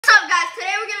What's up, guys?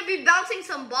 Today we're gonna be bouncing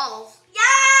some balls. Yeah!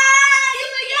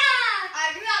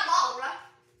 I do that ball, bro.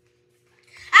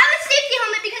 I have a safety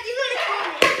helmet because he's gonna kill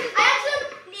me. I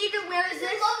also need to wear This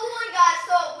is level 1, guys,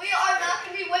 so we are not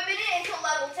gonna be whipping it until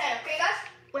level 10, okay, guys?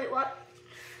 Wait, what?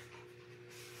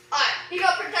 Alright, you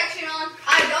got protection on.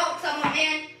 I don't, because I'm a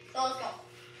man, so let's go.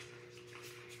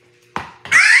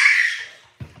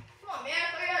 Come on, man, I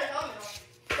thought you had a helmet on.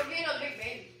 We're being a big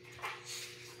baby.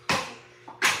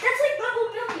 That's like level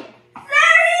million.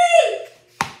 Larry!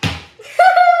 This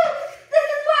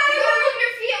is why You gotta move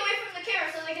your feet away from the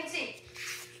camera so they can see.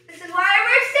 This is why I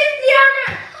wear safety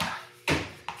armor.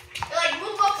 You're like,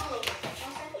 move up a little bit.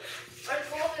 Or just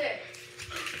go over there.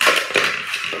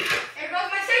 There goes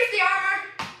my safety armor.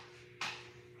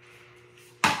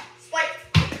 Spike.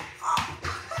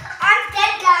 I'm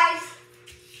dead, guys.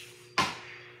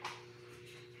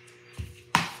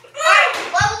 Alright,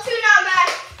 level 2 now,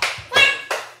 guys. Wait,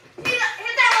 hit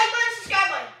that like button, subscribe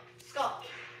button. Let's go.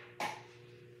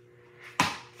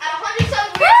 At 100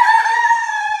 subs,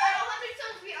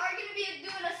 we are going to be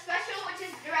doing a special, which is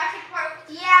Jurassic Park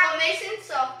Yeah. Mason.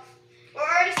 So we're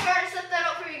already starting to set that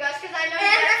up for you guys because I know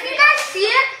And if you guys see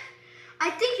it, I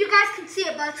think you guys can see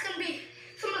it, but it's gonna be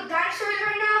some of the dinosaurs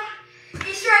right now.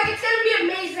 Easter egg, it's gonna be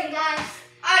amazing, guys.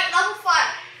 Alright, level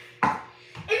 5.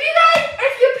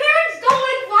 If your parents don't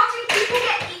like watching people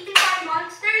get eaten by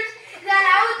monsters, then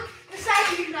I would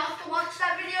decide you not to watch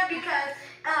that video because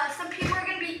some people are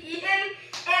gonna be eaten.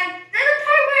 And there's a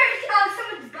part where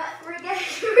someone's butt will get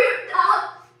ripped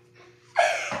off.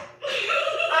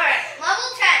 Alright, level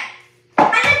 10.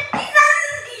 And then he says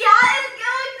his yacht is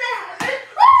going to heaven.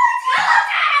 Oh, it's level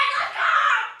 10! Let's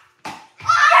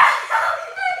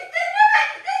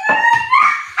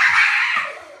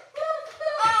go!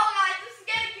 Oh, guys, this is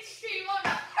getting extreme. Oh,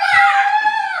 no.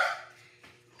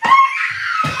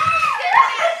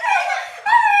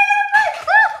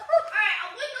 Alright, a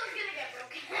window's gonna get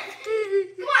broken.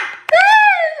 Come on.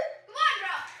 Come on,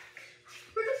 bro.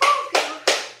 Where'd the balls go?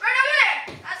 Right over there.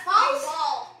 That's Balls?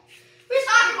 ball. Where's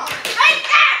Soccer ball. Right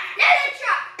there. There's a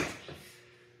truck.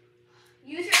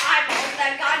 Use your eyeballs,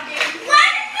 that goddamn. Why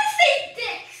did you say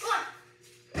dicks? Come on.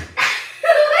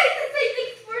 Why did you say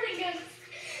dicks sporting goods?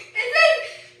 And then,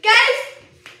 guys,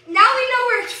 now we know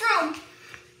where it's from.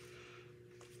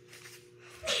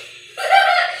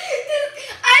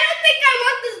 I don't think I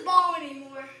want this ball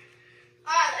anymore.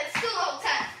 Alright, it's still level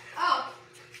 10. Oh.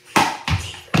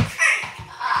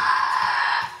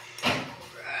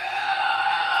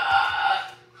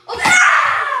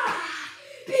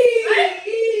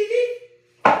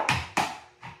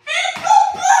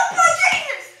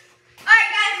 Alright,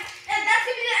 guys, and that's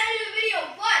gonna be the end of the video,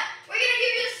 but we're gonna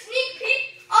give you a sneak peek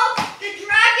of the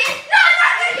dragon. No,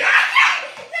 not the dragon!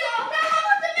 No, I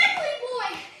want the Meckley boy.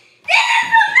 This is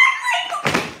the Meckley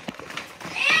boy!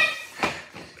 And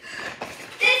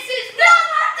this is No,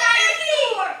 the not the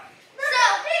dinosaur. So,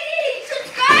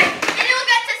 subscribe and you'll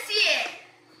get to see it.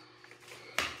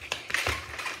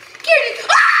 Get it!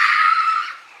 Ah!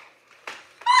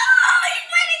 Oh, he's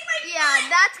biting my Yeah,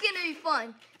 that's gonna be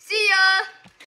fun. See ya.